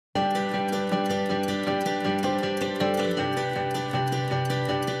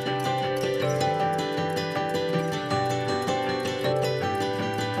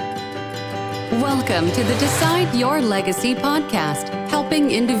Welcome to the Decide Your Legacy podcast,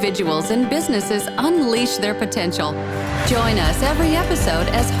 helping individuals and businesses unleash their potential. Join us every episode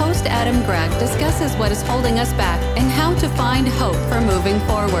as host Adam Gregg discusses what is holding us back and how to find hope for moving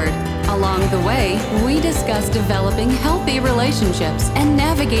forward. Along the way, we discuss developing healthy relationships and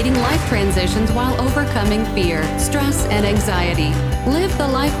navigating life transitions while overcoming fear, stress, and anxiety. Live the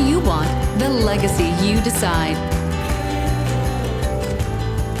life you want, the legacy you decide.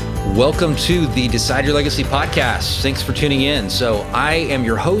 Welcome to the Decide Your Legacy podcast. Thanks for tuning in. So I am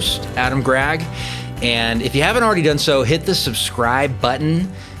your host, Adam Gregg. And if you haven't already done so, hit the subscribe button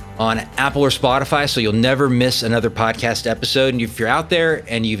on Apple or Spotify so you'll never miss another podcast episode. And if you're out there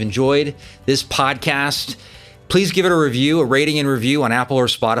and you've enjoyed this podcast, please give it a review, a rating and review on Apple or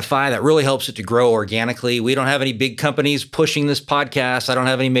Spotify. That really helps it to grow organically. We don't have any big companies pushing this podcast. I don't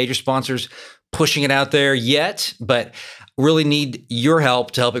have any major sponsors pushing it out there yet, but really need your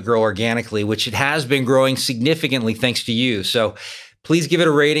help to help it grow organically, which it has been growing significantly thanks to you. So please give it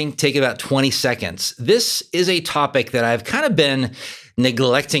a rating. Take about 20 seconds. This is a topic that I've kind of been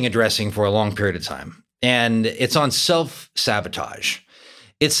neglecting addressing for a long period of time, and it's on self-sabotage.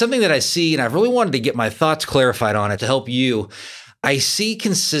 It's something that I see, and I've really wanted to get my thoughts clarified on it to help you. I see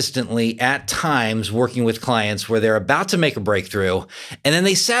consistently at times working with clients where they're about to make a breakthrough, and then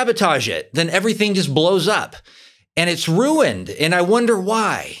they sabotage it. Then everything just blows up. And it's ruined. And I wonder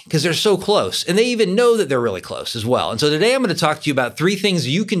why, because they're so close. And they even know that they're really close as well. And so today I'm going to talk to you about 3 things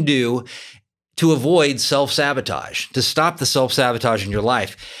you can do to avoid self-sabotage, to stop the self-sabotage in your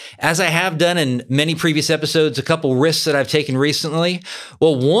life. As I have done in many previous episodes, a couple risks that I've taken recently.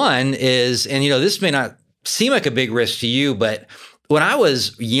 Well, one is, and this may not seem like a big risk to you, but when I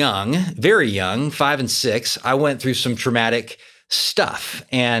was young, very young, 5 and 6, I went through some traumatic stuff.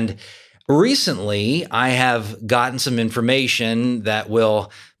 And recently, I have gotten some information that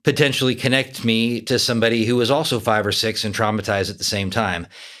will potentially connect me to somebody who was also 5 or 6 and traumatized at the same time.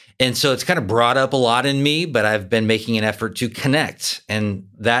 And so it's kind of brought up a lot in me, but I've been making an effort to connect. And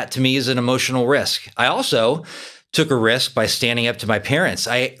that to me is an emotional risk. I also took a risk by standing up to my parents.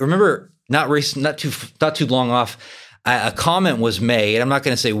 I remember not too long off, a comment was made. I'm not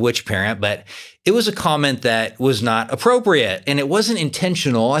going to say which parent, but it was a comment that was not appropriate, and it wasn't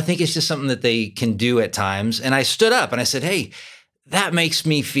intentional. I think it's just something that they can do at times. And I stood up and I said, hey, that makes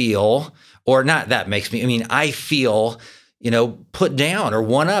me feel, or not that makes me, I feel, put down or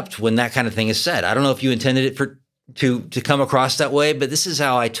one-upped when that kind of thing is said. I don't know if you intended it to come across that way, but this is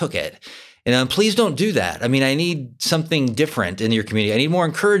how I took it. And please don't do that. I need something different in your community. I need more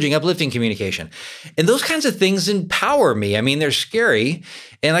encouraging, uplifting communication. And those kinds of things empower me. They're scary.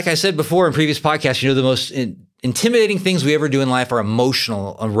 And like I said before in previous podcasts, the most intimidating things we ever do in life are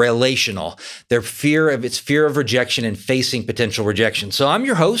emotional and relational. They're fear of rejection and facing potential rejection. So I'm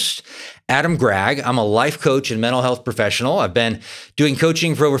your host, Adam Gregg. I'm a life coach and mental health professional. I've been doing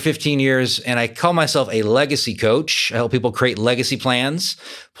coaching for over 15 years, and I call myself a legacy coach. I help people create legacy plans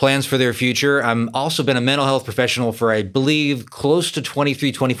for their future. I've also been a mental health professional for, I believe, close to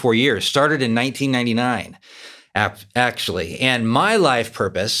 23, 24 years. Started in 1999, actually. And my life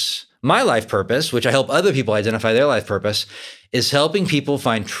purpose, which I help other people identify their life purpose, is helping people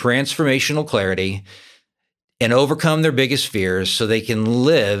find transformational clarity and overcome their biggest fears so they can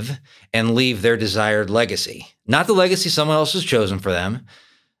live and leave their desired legacy. Not the legacy someone else has chosen for them,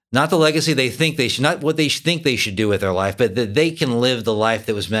 not the legacy they think they should, not what they think they should do with their life, but that they can live the life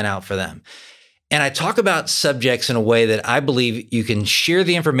that was meant out for them. And I talk about subjects in a way that I believe you can share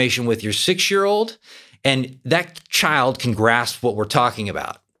the information with your 6-year-old, and that child can grasp what we're talking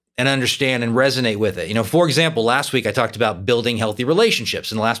about and understand and resonate with it. For example, last week I talked about building healthy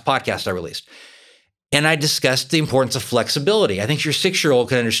relationships in the last podcast I released. And I discussed the importance of flexibility. I think your 6-year-old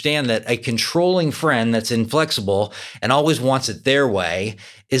can understand that a controlling friend that's inflexible and always wants it their way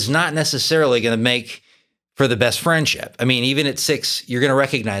is not necessarily going to make for the best friendship. Even at 6, you're going to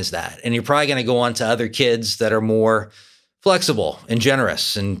recognize that. And you're probably going to go on to other kids that are more flexible and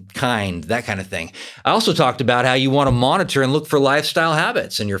generous and kind, that kind of thing. I also talked about how you want to monitor and look for lifestyle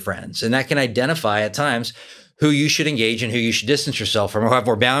habits in your friends. And that can identify at times who you should engage and who you should distance yourself from or have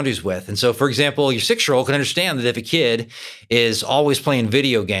more boundaries with. And so, for example, your 6-year-old can understand that if a kid is always playing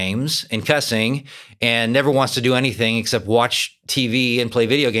video games and cussing and never wants to do anything except watch TV and play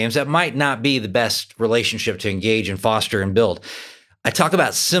video games, that might not be the best relationship to engage and foster and build. I talk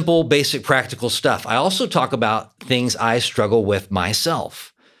about simple, basic, practical stuff. I also talk about things I struggle with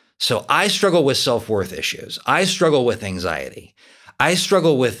myself. So I struggle with self-worth issues. I struggle with anxiety. I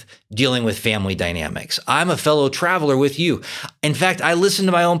struggle with dealing with family dynamics. I'm a fellow traveler with you. In fact, I listen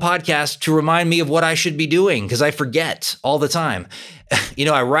to my own podcast to remind me of what I should be doing because I forget all the time.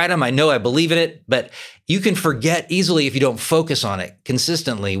 I write them, I know I believe in it, but you can forget easily if you don't focus on it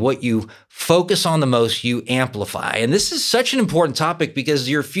consistently. What you focus on the most, you amplify. And this is such an important topic because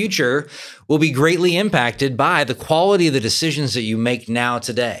your future will be greatly impacted by the quality of the decisions that you make now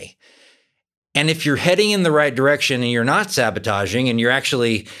today. And if you're heading in the right direction and you're not sabotaging and you're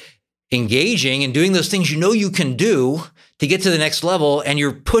actually engaging and doing those things you can do to get to the next level, and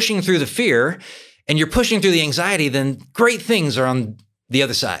you're pushing through the fear and you're pushing through the anxiety, then great things are on the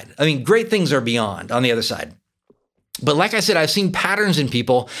other side. Great things are beyond on the other side. But like I said, I've seen patterns in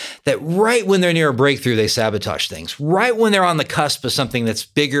people that right when they're near a breakthrough, they sabotage things. Right when they're on the cusp of something that's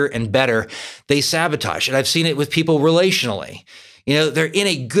bigger and better, they sabotage it. I've seen it with people relationally. They're in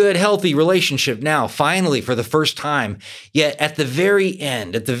a good, healthy relationship now, finally, for the first time. Yet at the very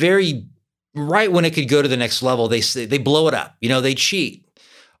end, right when it could go to the next level, they blow it up. They cheat,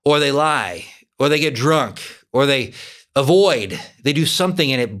 or they lie, or they get drunk, or they avoid. They do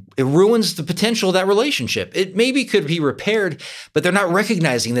something, and it ruins the potential of that relationship. It maybe could be repaired, but they're not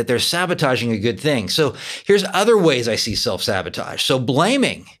recognizing that they're sabotaging a good thing. So here's other ways I see self-sabotage. So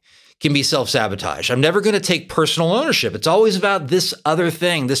blaming can be self-sabotage. I'm never going to take personal ownership. It's always about this other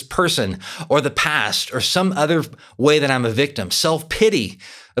thing, this person, or the past, or some other way that I'm a victim. Self-pity,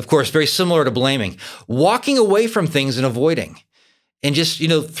 of course, very similar to blaming. Walking away from things and avoiding, and just,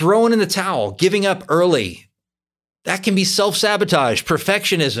 throwing in the towel, giving up early. That can be self-sabotage.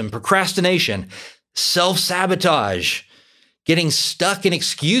 Perfectionism, procrastination, self-sabotage. Getting stuck in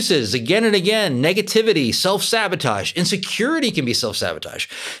excuses again and again, negativity, self-sabotage. Insecurity can be self-sabotage.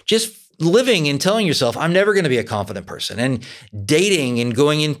 Just living and telling yourself, I'm never going to be a confident person, and dating and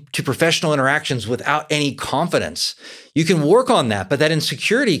going into professional interactions without any confidence. You can work on that, but that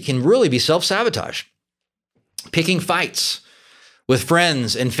insecurity can really be self-sabotage. Picking fights with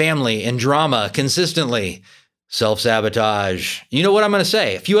friends and family and drama consistently. Self-sabotage. You know what I'm going to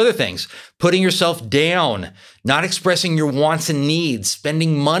say? A few other things. Putting yourself down, not expressing your wants and needs,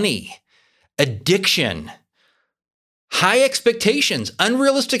 spending money, addiction, high expectations,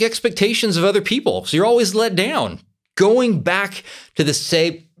 unrealistic expectations of other people. So you're always let down. Going back to the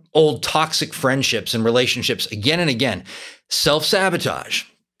same old toxic friendships and relationships again and again. Self-sabotage.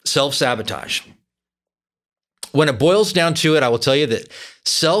 Self-sabotage. When it boils down to it, I will tell you that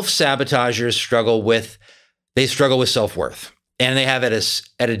self-sabotagers struggle with self-worth, and they have it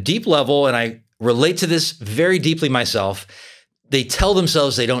at a deep level. And I relate to this very deeply myself. They tell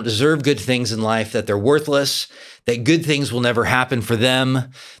themselves they don't deserve good things in life, that they're worthless, that good things will never happen for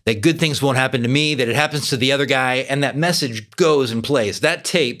them, that good things won't happen to me, that it happens to the other guy. And that message goes and plays. That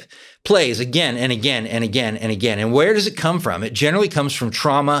tape plays again and again and again and again. And where does it come from? It generally comes from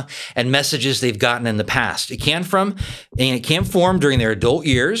trauma and messages they've gotten in the past. It can form during their adult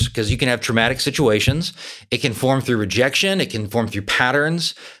years, because you can have traumatic situations. It can form through rejection. It can form through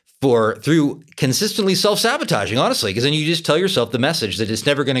patterns, through consistently self-sabotaging, honestly, because then you just tell yourself the message that it's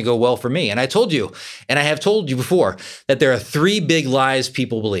never going to go well for me. And I told you, and I have told you before, that there are 3 big lies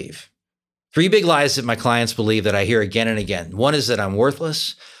people believe. 3 big lies that my clients believe that I hear again and again. One is that I'm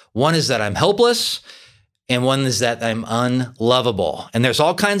worthless. One is that I'm helpless, and one is that I'm unlovable. And there's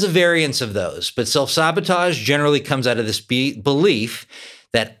all kinds of variants of those, but self-sabotage generally comes out of this belief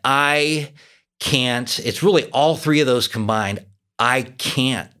that I can't. It's really all 3 of those combined. I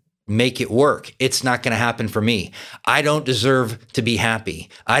can't make it work. It's not going to happen for me. I don't deserve to be happy.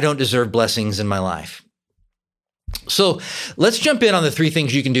 I don't deserve blessings in my life. So let's jump in on the 3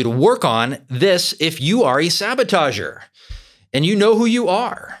 things you can do to work on this if you are a sabotager and you know who you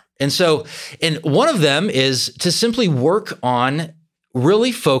are. And one of them is to simply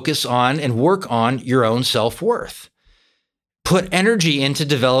really focus on and work on your own self-worth. Put energy into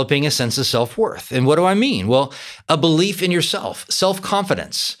developing a sense of self-worth. And what do I mean? Well, a belief in yourself,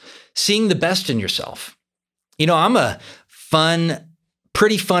 self-confidence, seeing the best in yourself. I'm a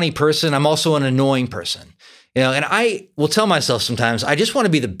pretty funny person. I'm also an annoying person. And I will tell myself sometimes, I just want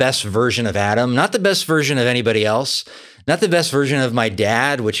to be the best version of Adam, not the best version of anybody else, not the best version of my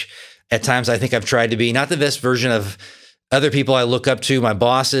dad, which at times I think I've tried to be, not the best version of other people I look up to, my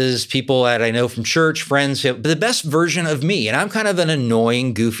bosses, people that I know from church, friends, but the best version of me. And I'm kind of an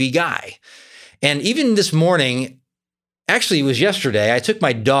annoying, goofy guy. And even this morning, actually it was yesterday, I took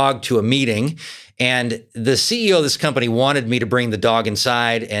my dog to a meeting, and the CEO of this company wanted me to bring the dog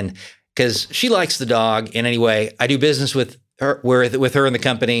inside, and because she likes the dog. And anyway, I do business with her in the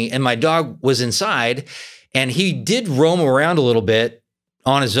company, and my dog was inside, and he did roam around a little bit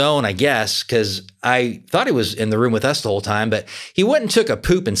on his own, I guess, because I thought he was in the room with us the whole time, but he went and took a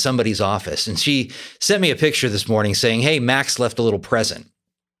poop in somebody's office. And she sent me a picture this morning saying, hey, Max left a little present.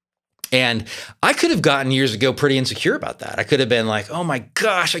 And I could have gotten years ago pretty insecure about that. I could have been like, oh my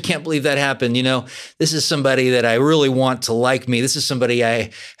gosh, I can't believe that happened. This is somebody that I really want to like me. This is somebody I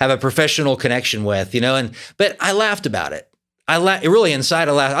have a professional connection with, but I laughed about it. Really inside,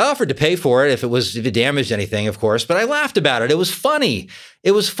 I laughed. I offered to pay for it if it damaged anything, of course, but I laughed about it. It was funny.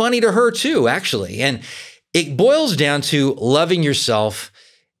 It was funny to her too, actually. And it boils down to loving yourself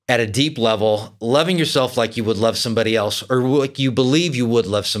at a deep level, loving yourself like you would love somebody else, or like you believe you would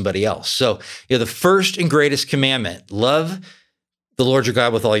love somebody else. So, the first and greatest commandment, love the Lord your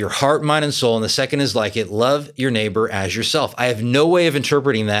God with all your heart, mind, and soul. And the second is like it, love your neighbor as yourself. I have no way of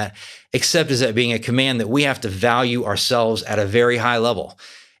interpreting that except as that being a command that we have to value ourselves at a very high level,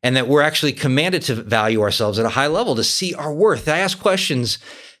 and that we're actually commanded to value ourselves at a high level to see our worth. I ask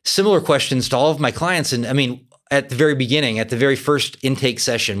similar questions to all of my clients. And at the very beginning, at the very first intake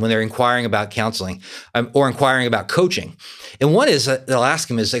session, when they're inquiring about counseling or inquiring about coaching. And one is that I'll ask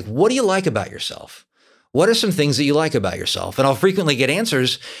them is like, what do you like about yourself? What are some things that you like about yourself? And I'll frequently get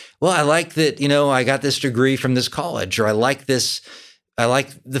answers. Well, I like that, I got this degree from this college, or I like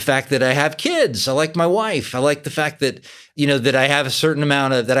the fact that I have kids. I like my wife. I like the fact that, that I have a certain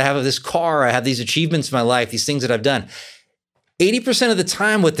amount that I have this car. I have these achievements in my life, these things that I've done. 80% of the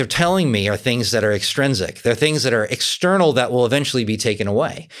time, what they're telling me are things that are extrinsic. They're things that are external that will eventually be taken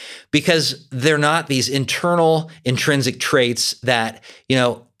away because they're not these internal, intrinsic traits that,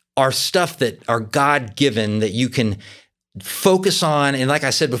 are stuff that are God-given that you can focus on. And like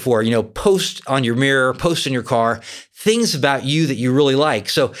I said before, post on your mirror, post in your car, things about you that you really like.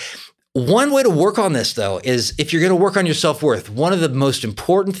 So one way to work on this, though, is if you're going to work on your self-worth, one of the most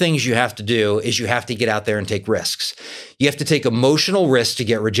important things you have to do is you have to get out there and take risks. You have to take emotional risks to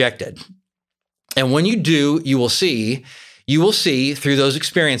get rejected. And when you do, you will see through those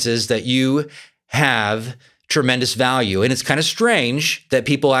experiences that you have tremendous value. And it's kind of strange that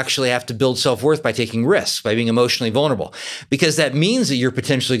people actually have to build self-worth by taking risks, by being emotionally vulnerable, because that means that you're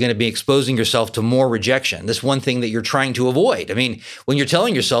potentially going to be exposing yourself to more rejection. This one thing that you're trying to avoid. When you're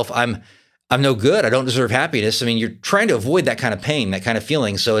telling yourself, I'm no good, I don't deserve happiness, you're trying to avoid that kind of pain, that kind of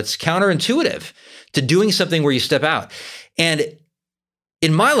feeling. So it's counterintuitive to doing something where you step out. And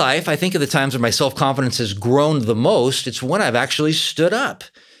in my life, I think of the times when my self-confidence has grown the most, it's when I've actually stood up.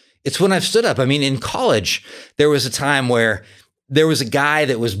 In college, there was a time where there was a guy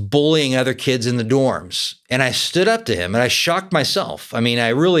that was bullying other kids in the dorms, and I stood up to him and I shocked myself. I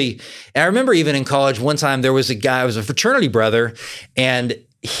remember even in college, one time there was a guy, I was a fraternity brother, and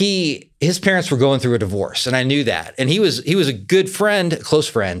his parents were going through a divorce, and I knew that. And he was a good friend, a close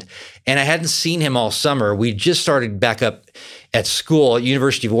friend, and I hadn't seen him all summer. We just started back up at school at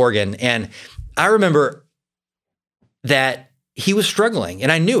University of Oregon, and I remember that he was struggling, and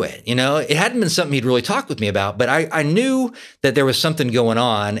I knew it. It hadn't been something he'd really talked with me about, but I knew that there was something going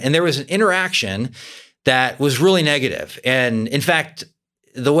on, and there was an interaction that was really negative. And in fact,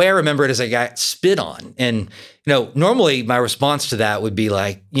 the way I remember it is I got spit on. And, normally my response to that would be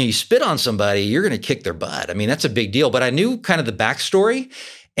like, you spit on somebody, you're going to kick their butt. That's a big deal. But I knew kind of the backstory,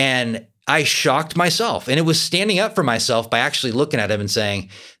 and I shocked myself. And it was standing up for myself by actually looking at him and saying,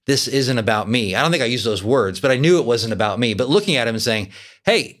 this isn't about me. I don't think I used those words, but I knew it wasn't about me. But looking at him and saying,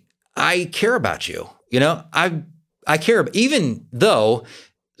 hey, I care about you. I care, even though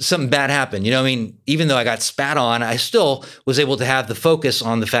something bad happened. Even though I got spat on, I still was able to have the focus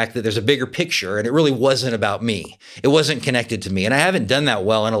on the fact that there's a bigger picture, and it really wasn't about me. It wasn't connected to me. And I haven't done that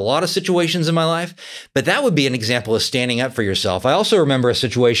well in a lot of situations in my life, but that would be an example of standing up for yourself. I also remember a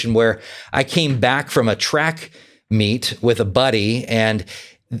situation where I came back from a track meet with a buddy, and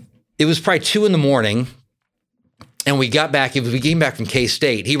it was probably 2 a.m. And we came back from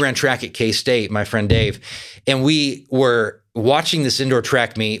K-State. He ran track at K-State, my friend Dave. And we were watching this indoor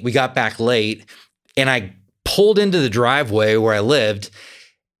track meet. We got back late, and I pulled into the driveway where I lived,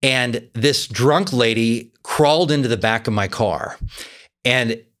 and this drunk lady crawled into the back of my car.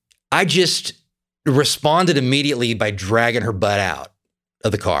 And I just responded immediately by dragging her butt out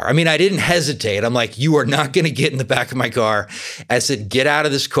of the car. I didn't hesitate. I'm like, you are not going to get in the back of my car. I said, get out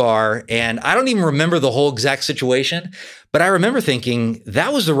of this car. And I don't even remember the whole exact situation, but I remember thinking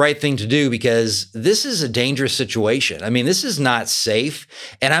that was the right thing to do because this is a dangerous situation. This is not safe.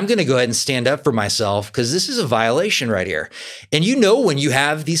 And I'm going to go ahead and stand up for myself because this is a violation right here. And when you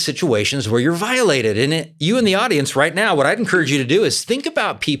have these situations where you're violated, and you in the audience right now, what I'd encourage you to do is think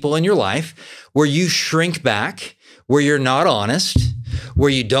about people in your life where you shrink back, where you're not honest, where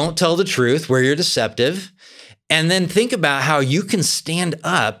you don't tell the truth, where you're deceptive. And then think about how you can stand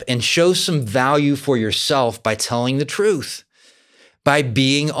up and show some value for yourself by telling the truth, by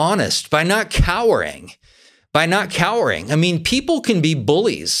being honest, by not cowering. I mean, people can be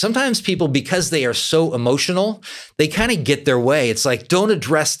bullies. Sometimes people, because they are so emotional, they kind of get their way. It's like, don't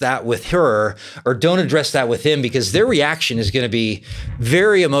address that with her or don't address that with him, because their reaction is going to be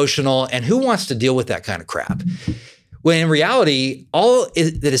very emotional. And who wants to deal with that kind of crap? When in reality,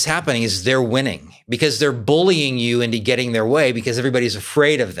 that is happening is they're winning because they're bullying you into getting their way because everybody's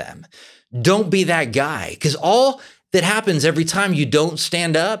afraid of them. Don't be that guy, because all that happens every time you don't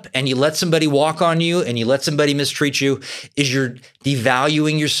stand up and you let somebody walk on you and you let somebody mistreat you is you're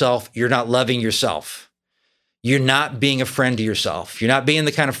devaluing yourself. You're not loving yourself. You're not being a friend to yourself. You're not being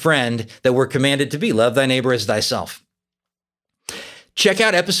the kind of friend that we're commanded to be. Love thy neighbor as thyself. Check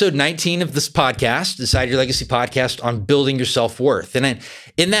out episode 19 of this podcast, Decide Your Legacy podcast, on building your self-worth. And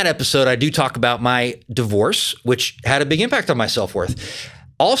in that episode, I do talk about my divorce, which had a big impact on my self-worth.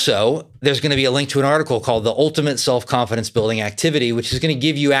 Also, there's going to be a link to an article called The Ultimate Self-Confidence Building Activity, which is going to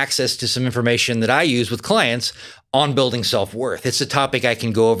give you access to some information that I use with clients on building self-worth. It's a topic I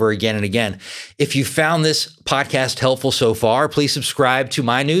can go over again and again. If you found this podcast helpful so far, please subscribe to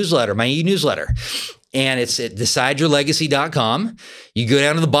my newsletter, my e-newsletter. And it's at decideyourlegacy.com. You go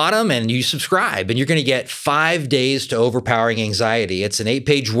down to the bottom and you subscribe, and you're going to get 5 days to overpowering anxiety. It's an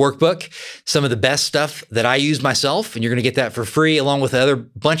 8-page workbook, some of the best stuff that I use myself, and you're going to get that for free along with another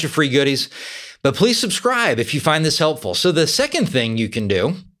bunch of free goodies. But please subscribe if you find this helpful. So the second thing you can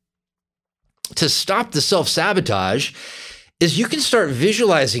do to stop the self-sabotage is you can start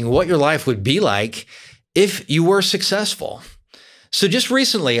visualizing what your life would be like if you were successful. So just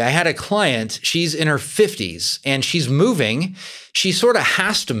recently, I had a client, she's in her 50s and she's moving. She sort of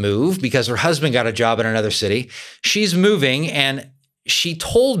has to move because her husband got a job in another city. She's moving, and she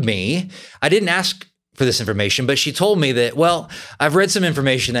told me, I didn't ask for this information, but she told me that, well, I've read some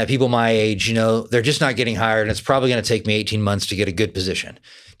information that people my age, they're just not getting hired, and it's probably going to take me 18 months to get a good position,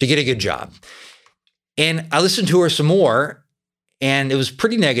 to get a good job. And I listened to her some more, and it was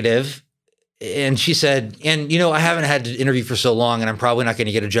pretty negative. And she said, I haven't had to interview for so long, and I'm probably not going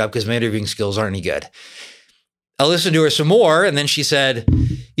to get a job because my interviewing skills aren't any good. I listened to her some more, and then she said,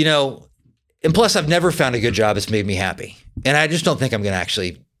 and plus I've never found a good job that's made me happy. And I just don't think I'm going to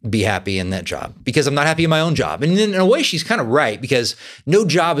actually be happy in that job because I'm not happy in my own job. And in a way, she's kind of right, because no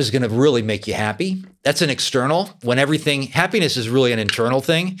job is going to really make you happy. That's an external. Happiness is really an internal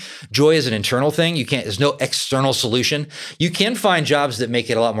thing. Joy is an internal thing. There's no external solution. You can find jobs that make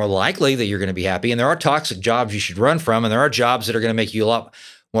it a lot more likely that you're going to be happy. And there are toxic jobs you should run from. And there are jobs that are going to make you a lot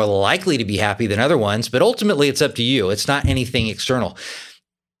more likely to be happy than other ones. But ultimately, it's up to you. It's not anything external.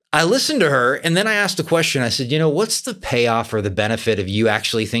 I listened to her, and then I asked a question. I said, what's the payoff or the benefit of you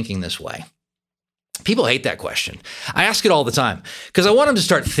actually thinking this way? People hate that question. I ask it all the time because I want them to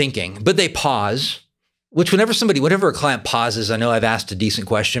start thinking, but they pause, which whenever a client pauses, I know I've asked a decent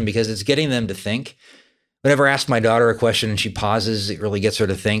question because it's getting them to think. Whenever I ask my daughter a question and she pauses, it really gets her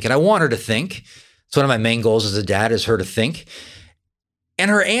to think. And I want her to think. It's one of my main goals as a dad, is her to think. And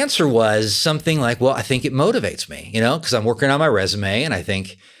her answer was something like, well, I think it motivates me, because I'm working on my resume, and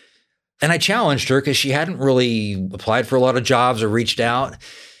I challenged her because she hadn't really applied for a lot of jobs or reached out.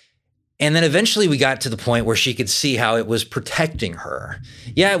 And then eventually we got to the point where she could see how it was protecting her.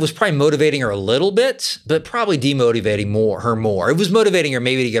 Yeah, it was probably motivating her a little bit, but probably demotivating her more. It was motivating her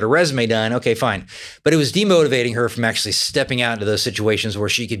maybe to get her resume done. Okay, fine. But it was demotivating her from actually stepping out into those situations where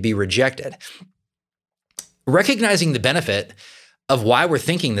she could be rejected. Recognizing the benefit of why we're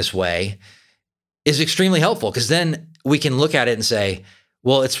thinking this way is extremely helpful, because then we can look at it and say,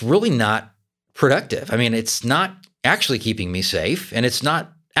 well, it's really not productive. I mean, it's not actually keeping me safe, and it's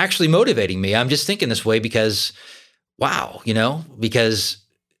not actually motivating me. I'm just thinking this way because, because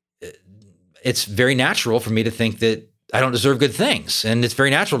it's very natural for me to think that I don't deserve good things. And it's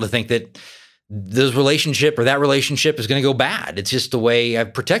very natural to think that that relationship is going to go bad. It's just the way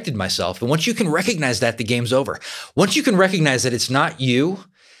I've protected myself. And once you can recognize that, the game's over. Once you can recognize that it's not you,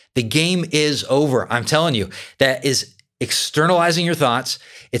 the game is over. I'm telling you, that is externalizing your thoughts,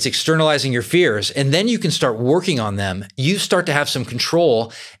 it's externalizing your fears, and then you can start working on them. You start to have some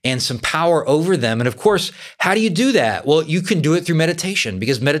control and some power over them. And of course, how do you do that? Well, you can do it through meditation,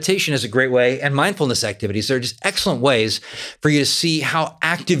 because meditation is a great way, and mindfulness activities. They're just excellent ways for you to see how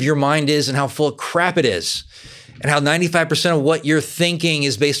active your mind is and how full of crap it is, and how 95% of what you're thinking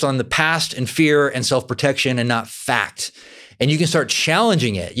is based on the past and fear and self-protection and not fact. And you can start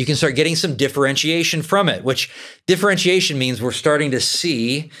challenging it. You can start getting some differentiation from it, which differentiation means we're starting to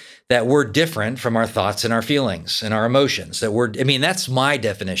see that we're different from our thoughts and our feelings and our emotions. That's my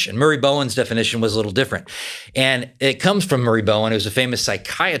definition. Murray Bowen's definition was a little different. And it comes from Murray Bowen, who's a famous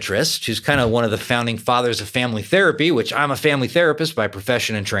psychiatrist, who's kind of one of the founding fathers of family therapy, which I'm a family therapist by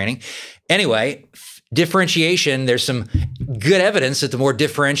profession and training. Anyway, differentiation, there's some good evidence that the more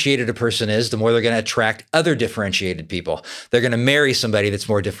differentiated a person is, the more they're going to attract other differentiated people. They're going to marry somebody that's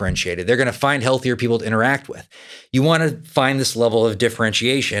more differentiated. They're going to find healthier people to interact with. You want to find this level of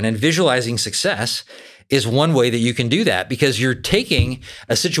differentiation, and visualizing success is one way that you can do that, because you're taking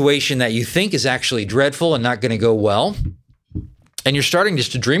a situation that you think is actually dreadful and not going to go well, and you're starting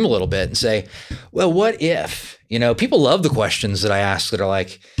just to dream a little bit and say, well, what if? People love the questions that I ask that are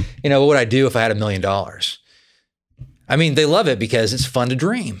like, what would I do if I had $1 million? They love it because it's fun to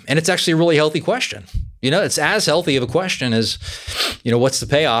dream. And it's actually a really healthy question. It's as healthy of a question as, what's the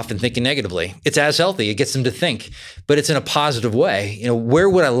payoff and thinking negatively. It's as healthy. It gets them to think, but it's in a positive way. Where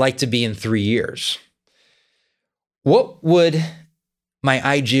would I like to be in 3 years? What would my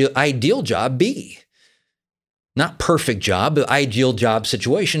ideal job be? Not perfect job, but ideal job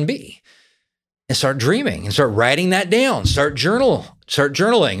situation be? And start dreaming and start writing that down. Start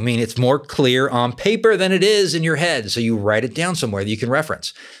journaling. It's more clear on paper than it is in your head. So you write it down somewhere that you can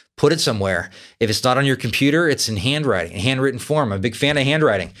reference. Put it somewhere. If it's not on your computer, it's in handwriting, handwritten form. I'm a big fan of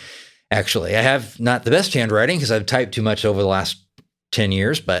handwriting. Actually, I have not the best handwriting because I've typed too much over the last 10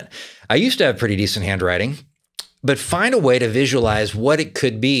 years, but I used to have pretty decent handwriting. But find a way to visualize what it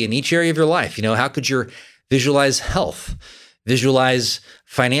could be in each area of your life. How could you visualize health? Visualize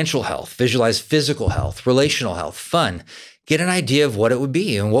financial health, visualize physical health, relational health, fun. Get an idea of what it would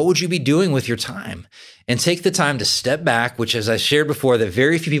be and what would you be doing with your time. And take the time to step back, which, as I shared before, that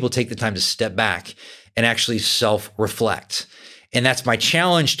very few people take the time to step back and actually self-reflect. And that's my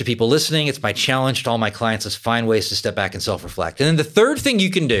challenge to people listening. It's my challenge to all my clients, is find ways to step back and self-reflect. And then the third thing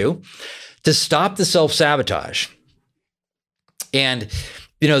you can do to stop the self-sabotage. And,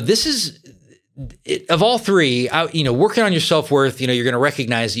 this is, of all three, working on your self-worth, you're going to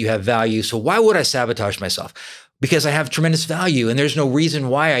recognize that you have value. So why would I sabotage myself? Because I have tremendous value and there's no reason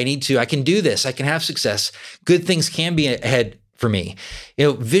why I need to. I can do this. I can have success. Good things can be ahead for me.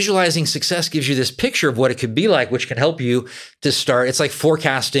 Visualizing success gives you this picture of what it could be like, which can help you to start. It's like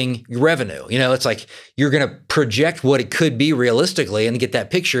forecasting your revenue. It's like you're going to project what it could be realistically and get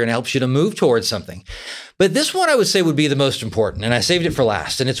that picture, and it helps you to move towards something. But this one I would say would be the most important, and I saved it for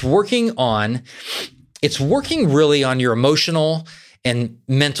last. And it's working really on your emotional and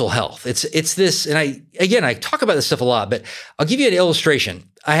mental health. It's this, and I talk about this stuff a lot, but I'll give you an illustration.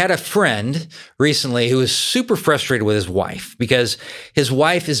 I had a friend recently who was super frustrated with his wife because his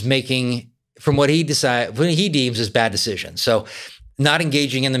wife is making, from what he deems as bad decisions. So not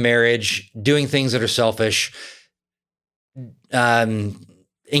engaging in the marriage, doing things that are selfish,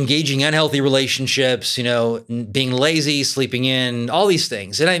 engaging unhealthy relationships, being lazy, sleeping in, all these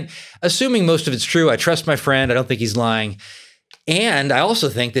things. And I'm assuming most of it's true. I trust my friend. I don't think he's lying. And I also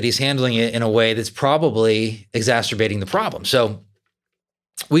think that he's handling it in a way that's probably exacerbating the problem. So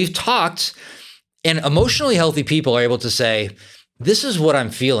we've talked, and emotionally healthy people are able to say, this is what I'm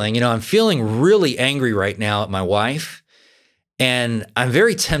feeling. I'm feeling really angry right now at my wife. And I'm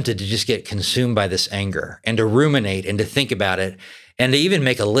very tempted to just get consumed by this anger and to ruminate and to think about it and to even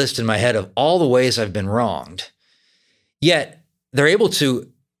make a list in my head of all the ways I've been wronged. Yet they're able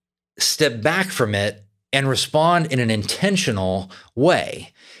to step back from it and respond in an intentional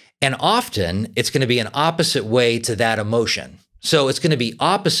way. And often it's going to be an opposite way to that emotion. So it's going to be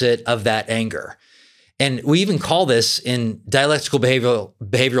opposite of that anger. And we even call this in dialectical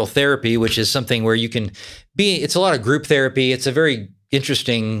behavioral therapy, which is something where you can it's a lot of group therapy. It's a very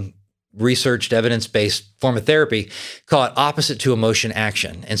interesting, researched, evidence-based form of therapy. Call it opposite to emotion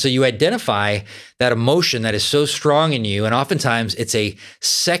action. And so you identify that emotion that is so strong in you, and oftentimes it's a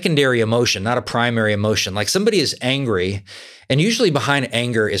secondary emotion, not a primary emotion. Like somebody is angry, and usually behind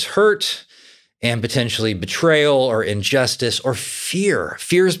anger is hurt and potentially betrayal or injustice or fear.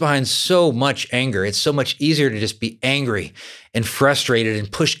 Fear is behind so much anger. It's so much easier to just be angry and frustrated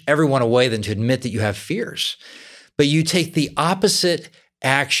and push everyone away than to admit that you have fears. But you take the opposite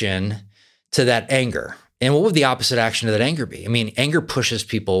action to that anger. And what would the opposite action to that anger be? Anger pushes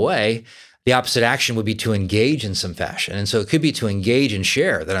people away. The opposite action would be to engage in some fashion. And so it could be to engage and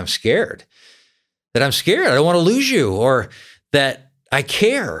share that I'm scared, I don't want to lose you, or that I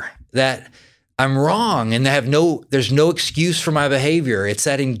care, that I'm wrong and there's no excuse for my behavior. It's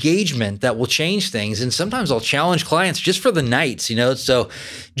that engagement that will change things. And sometimes I'll challenge clients just for the night, So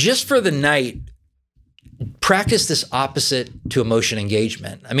just for the night, practice this opposite to emotion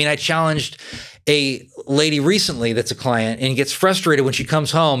engagement. I mean, I challenged a lady recently that's a client and gets frustrated when she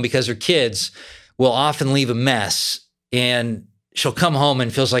comes home because her kids will often leave a mess, and she'll come home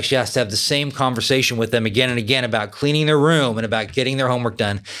and feels like she has to have the same conversation with them again and again about cleaning their room and about getting their homework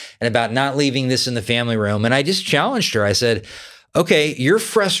done and about not leaving this in the family room. And I just challenged her. I said, okay, your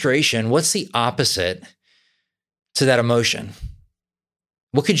frustration, what's the opposite to that emotion?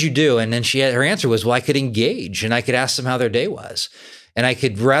 What could you do? And then her answer was, well, I could engage and I could ask them how their day was. And I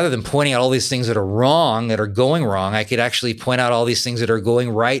could, rather than pointing out all these things that are wrong, that are going wrong, I could actually point out all these things that are going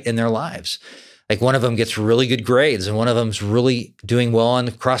right in their lives. Like one of them gets really good grades and one of them's really doing well on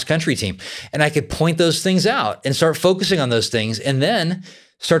the cross country team. And I could point those things out and start focusing on those things and then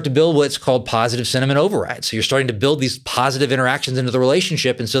start to build what's called positive sentiment override. So you're starting to build these positive interactions into the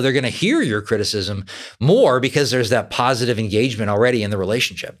relationship. And so they're going to hear your criticism more because there's that positive engagement already in the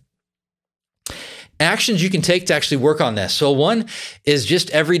relationship. Actions you can take to actually work on this. So one is just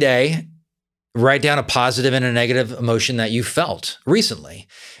every day, write down a positive and a negative emotion that you felt recently.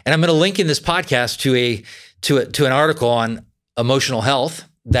 And I'm going to link in this podcast to an article on emotional health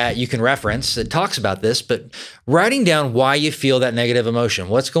that you can reference that talks about this, but writing down why you feel that negative emotion,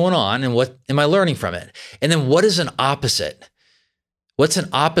 what's going on and what am I learning from it? And then what is an opposite? What's an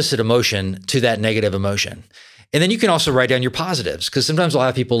opposite emotion to that negative emotion? And then you can also write down your positives, because sometimes I'll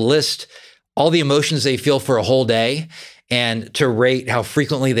have people list all the emotions they feel for a whole day and to rate how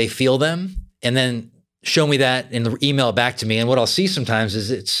frequently they feel them, and then show me that and email it back to me. And what I'll see sometimes is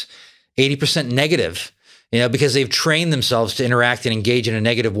it's 80% negative, because they've trained themselves to interact and engage in a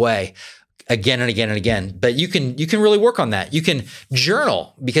negative way again and again and again. But you can really work on that. You can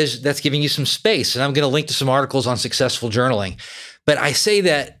journal, because that's giving you some space. And I'm going to link to some articles on successful journaling. But I say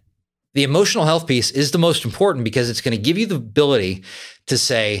that the emotional health piece is the most important, because it's going to give you the ability to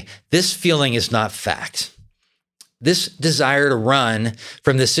say, this feeling is not fact. This desire to run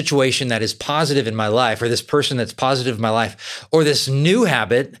from this situation that is positive in my life, or this person that's positive in my life, or this new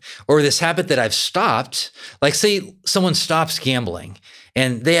habit, or this habit that I've stopped. Like, say someone stops gambling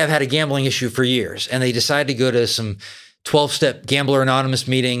and they have had a gambling issue for years, and they decide to go to some 12-step Gambler Anonymous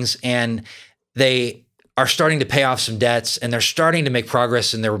meetings, and they are starting to pay off some debts, and they're starting to make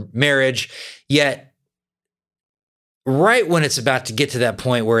progress in their marriage. Yet right when it's about to get to that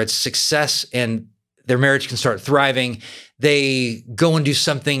point where it's success and their marriage can start thriving, they go and do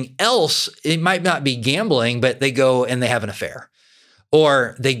something else. It might not be gambling, but they go and they have an affair.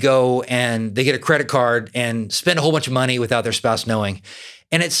 Or they go and they get a credit card and spend a whole bunch of money without their spouse knowing.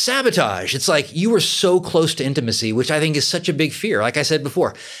 And it's sabotage. It's like you were so close to intimacy, which I think is such a big fear. Like I said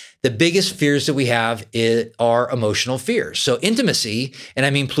before, the biggest fears that we have are emotional fears. So intimacy, and I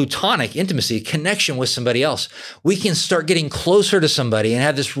mean plutonic intimacy, connection with somebody else. We can start getting closer to somebody and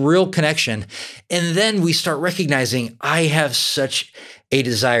have this real connection. And then we start recognizing, I have such a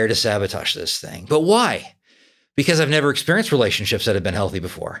desire to sabotage this thing. But why? Because I've never experienced relationships that have been healthy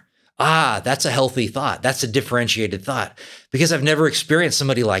before. That's a healthy thought. That's a differentiated thought. Because I've never experienced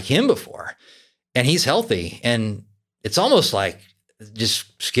somebody like him before. And he's healthy. And it's almost like,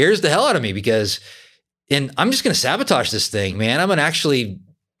 just scares the hell out of me, and I'm just going to sabotage this thing, man. I'm going to actually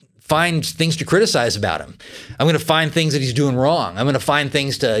find things to criticize about him. I'm going to find things that he's doing wrong. I'm going to find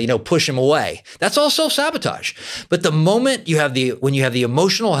things to, push him away. That's all self-sabotage. But the moment when you have the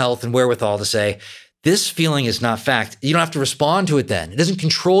emotional health and wherewithal to say, this feeling is not fact, you don't have to respond to it then. It doesn't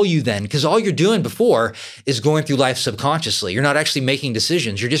control you then, because all you're doing before is going through life subconsciously. You're not actually making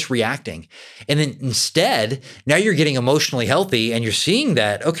decisions. You're just reacting. And then instead, now you're getting emotionally healthy, and you're seeing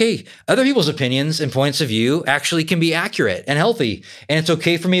that, okay, other people's opinions and points of view actually can be accurate and healthy, and it's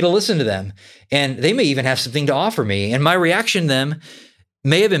okay for me to listen to them. And they may even have something to offer me. And my reaction to them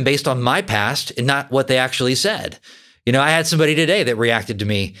may have been based on my past and not what they actually said. I had somebody today that reacted to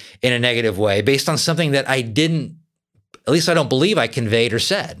me in a negative way based on something that I don't believe I conveyed or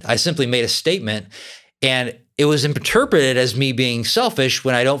said. I simply made a statement, and it was interpreted as me being selfish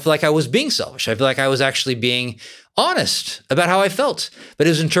when I don't feel like I was being selfish. I feel like I was actually being honest about how I felt, but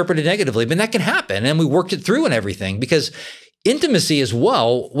it was interpreted negatively. But that can happen, and we worked it through and everything, because intimacy as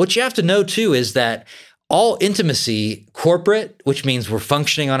well, what you have to know too is that all intimacy, corporate, which means we're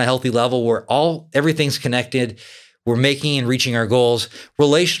functioning on a healthy level, where everything's connected, we're making and reaching our goals,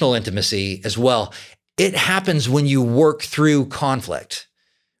 relational intimacy as well. It happens when you work through conflict,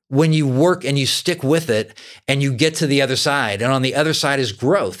 when you work and you stick with it and you get to the other side. And on the other side is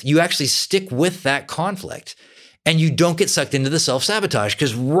growth. You actually stick with that conflict. and you don't get sucked into the self-sabotage.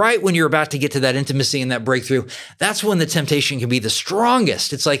 Because right when you're about to get to that intimacy and that breakthrough, that's when the temptation can be the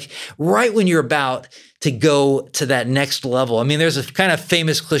strongest. It's like right when you're about to go to that next level. I mean, there's a kind of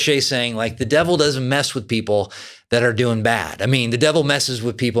famous cliche saying, like, the devil doesn't mess with people that are doing bad. I mean, the devil messes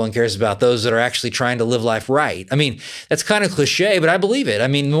with people and cares about those that are actually trying to live life right. I mean, that's kind of cliche, but I believe it. I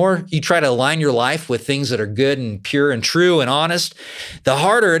mean, the more you try to align your life with things that are good and pure and true and honest, the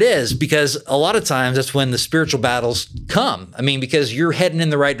harder it is, because a lot of times that's when the spiritual battles come. I mean, because you're heading in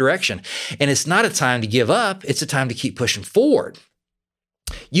the right direction. And it's not a time to give up. It's a time to keep pushing forward.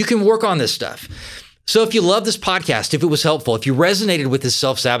 You can work on this stuff. So if you love this podcast, if it was helpful, if you resonated with this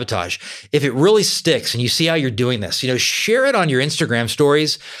self-sabotage, if it really sticks and you see how you're doing this, share it on your Instagram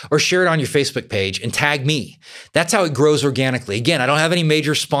stories or share it on your Facebook page and tag me. That's how it grows organically. Again, I don't have any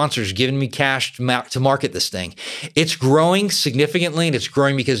major sponsors giving me cash to market this thing. It's growing significantly, and it's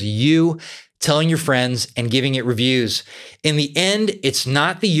growing because of you telling your friends and giving it reviews. In the end, it's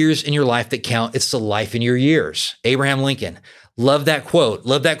not the years in your life that count. It's the life in your years. Abraham Lincoln. Love that quote.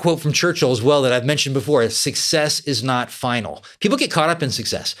 Love that quote from Churchill as well that I've mentioned before. Success is not final. People get caught up in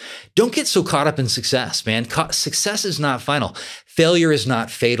success. Don't get so caught up in success, man. Success is not final. Failure is not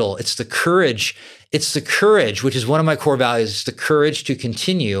fatal. It's the courage. It's the courage, which is one of my core values. It's the courage to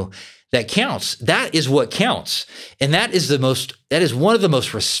continue that counts. That is what counts. And that is one of the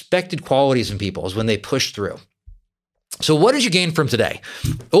most respected qualities in people, is when they push through. So what did you gain from today?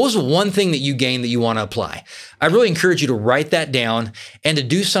 What was one thing that you gained that you want to apply? I really encourage you to write that down and to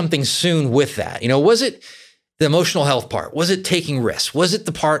do something soon with that. Was it the emotional health part? Was it taking risks? Was it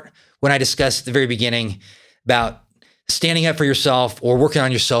the part when I discussed at the very beginning about standing up for yourself or working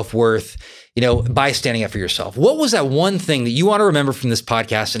on your self-worth, by standing up for yourself? What was that one thing that you want to remember from this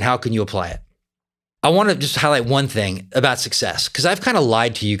podcast, and how can you apply it? I want to just highlight one thing about success, because I've kind of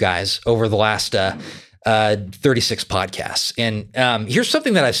lied to you guys over the last 36 podcasts. And here's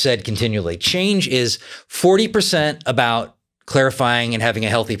something that I've said continually. Change is 40% about clarifying and having a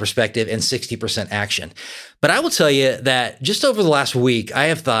healthy perspective and 60% action. But I will tell you that just over the last week, I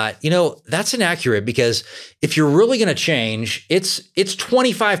have thought, that's inaccurate, because if you're really going to change, it's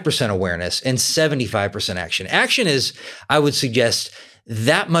 25% awareness and 75% action. Action is, I would suggest,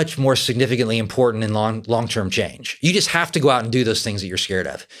 that much more significantly important in long-term change. You just have to go out and do those things that you're scared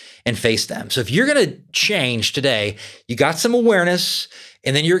of and face them. So if you're going to change today, you got some awareness,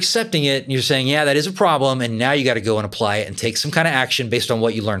 and then you're accepting it, and you're saying, yeah, that is a problem, and now you got to go and apply it and take some kind of action based on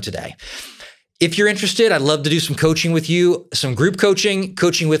what you learned today. If you're interested, I'd love to do some coaching with you, some group coaching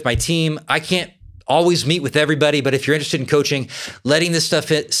with my team. I can't always meet with everybody, but if you're interested in coaching, letting this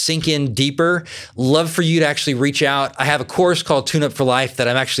stuff sink in deeper, love for you to actually reach out. I have a course called Tune Up for Life that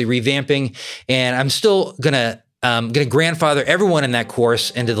I'm actually revamping, and I'm still gonna grandfather everyone in that course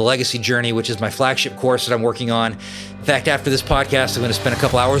into the Legacy Journey, which is my flagship course that I'm working on. In fact, after this podcast, I'm going to spend a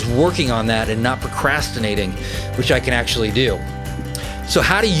couple hours working on that and not procrastinating, which I can actually do. So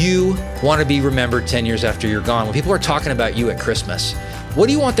how do you want to be remembered 10 years after you're gone? When people are talking about you at Christmas, what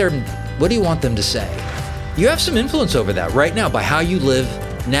do you want them to say? You have some influence over that right now by how you live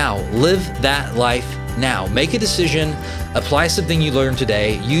now. Live that life now. Make a decision. Apply something you learned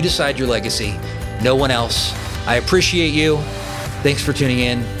today. You decide your legacy. No one else. I appreciate you. Thanks for tuning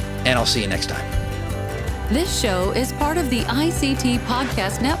in, and I'll see you next time. This show is part of the ICT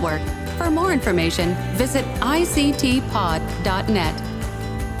Podcast Network. For more information, visit ictpod.net.